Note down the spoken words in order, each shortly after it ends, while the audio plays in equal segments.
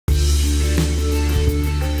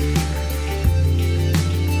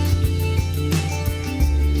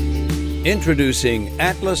Introducing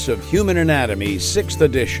Atlas of Human Anatomy 6th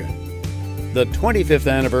Edition. The 25th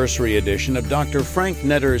anniversary edition of Dr. Frank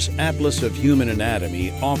Netter's Atlas of Human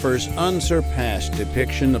Anatomy offers unsurpassed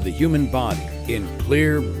depiction of the human body in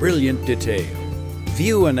clear, brilliant detail.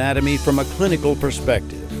 View anatomy from a clinical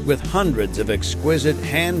perspective with hundreds of exquisite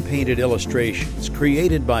hand-painted illustrations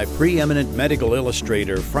created by preeminent medical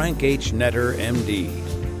illustrator Frank H. Netter, M.D.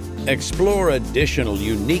 Explore additional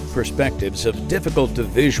unique perspectives of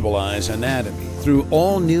difficult-to-visualize anatomy through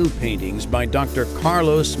all new paintings by Dr.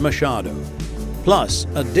 Carlos Machado, plus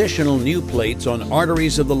additional new plates on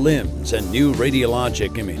arteries of the limbs and new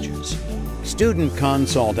radiologic images. Student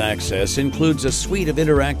consult access includes a suite of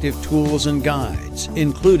interactive tools and guides,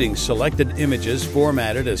 including selected images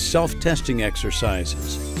formatted as self-testing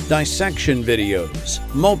exercises, dissection videos,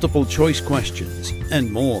 multiple choice questions,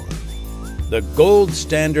 and more. The gold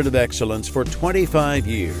standard of excellence for 25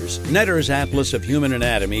 years, Netter's Atlas of Human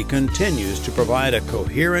Anatomy continues to provide a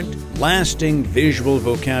coherent, lasting visual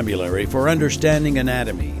vocabulary for understanding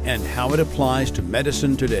anatomy and how it applies to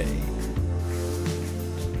medicine today.